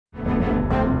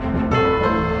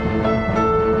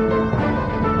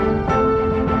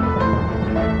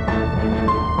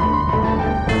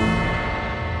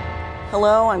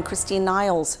Hello, I'm Christine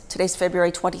Niles. Today's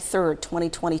February 23rd,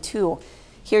 2022.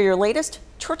 Here are your latest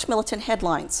Church Militant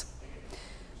headlines.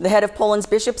 The head of Poland's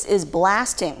bishops is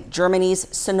blasting Germany's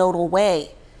synodal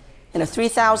way. In a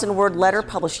 3,000-word letter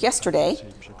published yesterday,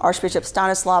 Archbishop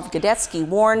Stanislaw Gadecki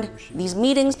warned these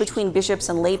meetings between bishops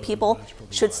and lay people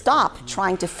should stop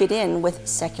trying to fit in with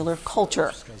secular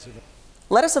culture.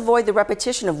 Let us avoid the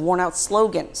repetition of worn-out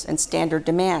slogans and standard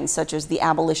demands such as the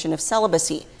abolition of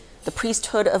celibacy, the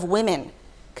priesthood of women,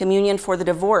 communion for the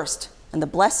divorced, and the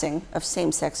blessing of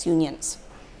same-sex unions.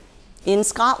 In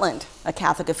Scotland, a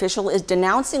Catholic official is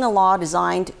denouncing a law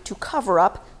designed to cover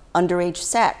up underage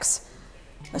sex.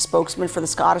 A spokesman for the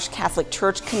Scottish Catholic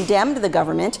Church condemned the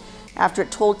government after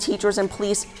it told teachers and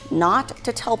police not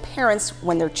to tell parents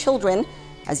when their children,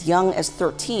 as young as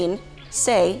 13,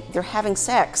 say they're having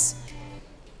sex.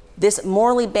 This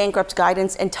morally bankrupt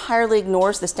guidance entirely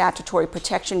ignores the statutory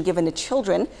protection given to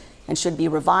children and should be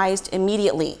revised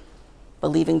immediately.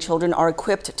 Believing children are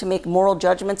equipped to make moral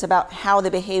judgments about how they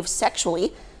behave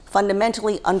sexually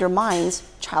fundamentally undermines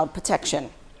child protection.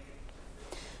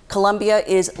 Colombia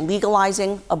is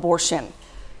legalizing abortion.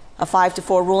 A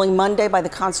 5-4 ruling Monday by the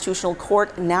Constitutional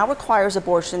Court now requires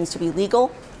abortions to be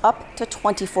legal up to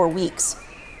 24 weeks.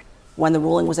 When the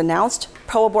ruling was announced,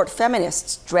 pro-abort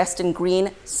feminists dressed in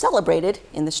green celebrated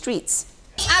in the streets.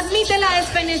 Admite la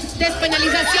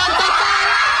despenalización total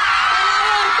del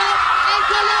aborto en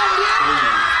Colombia.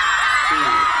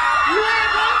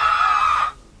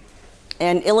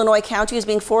 And Illinois County is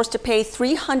being forced to pay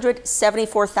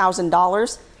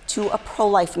 $374,000 to a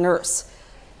pro-life nurse.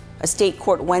 A state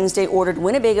court Wednesday ordered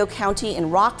Winnebago County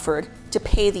and Rockford to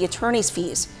pay the attorney's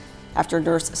fees after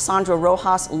nurse Sandra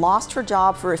Rojas lost her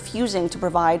job for refusing to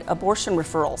provide abortion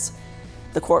referrals.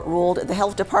 The court ruled the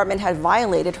health department had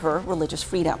violated her religious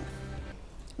freedom.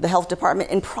 The health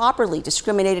department improperly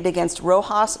discriminated against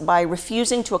Rojas by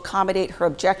refusing to accommodate her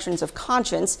objections of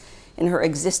conscience in her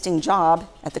existing job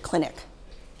at the clinic.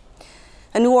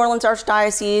 A New Orleans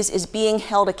archdiocese is being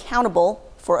held accountable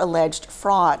for alleged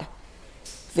fraud.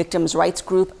 Victims' rights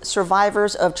group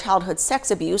Survivors of Childhood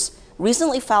Sex Abuse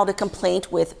recently filed a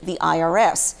complaint with the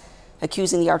IRS,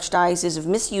 accusing the archdiocese of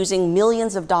misusing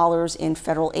millions of dollars in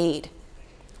federal aid.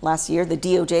 Last year, the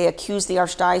DOJ accused the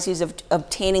archdiocese of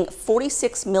obtaining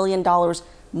 $46 million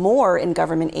more in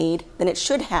government aid than it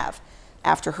should have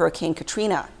after Hurricane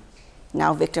Katrina.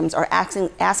 Now victims are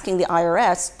asking the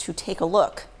IRS to take a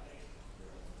look.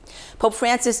 Pope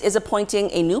Francis is appointing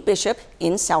a new bishop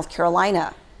in South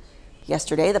Carolina.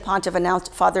 Yesterday, the pontiff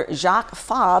announced Father Jacques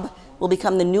Fabre will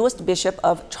become the newest bishop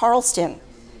of Charleston.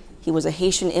 He was a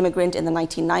Haitian immigrant in the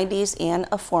 1990s and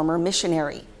a former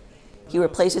missionary. He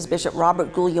replaces Bishop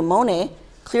Robert Guglielmone,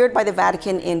 cleared by the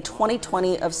Vatican in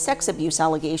 2020 of sex abuse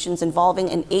allegations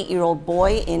involving an 8-year-old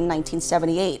boy in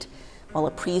 1978, while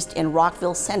a priest in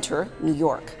Rockville Center, New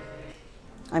York.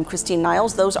 I'm Christine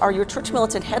Niles. Those are your Church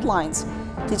Militant headlines.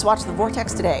 Please watch The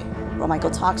Vortex today, where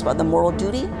Michael talks about the moral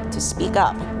duty to speak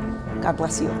up. God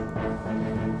bless you.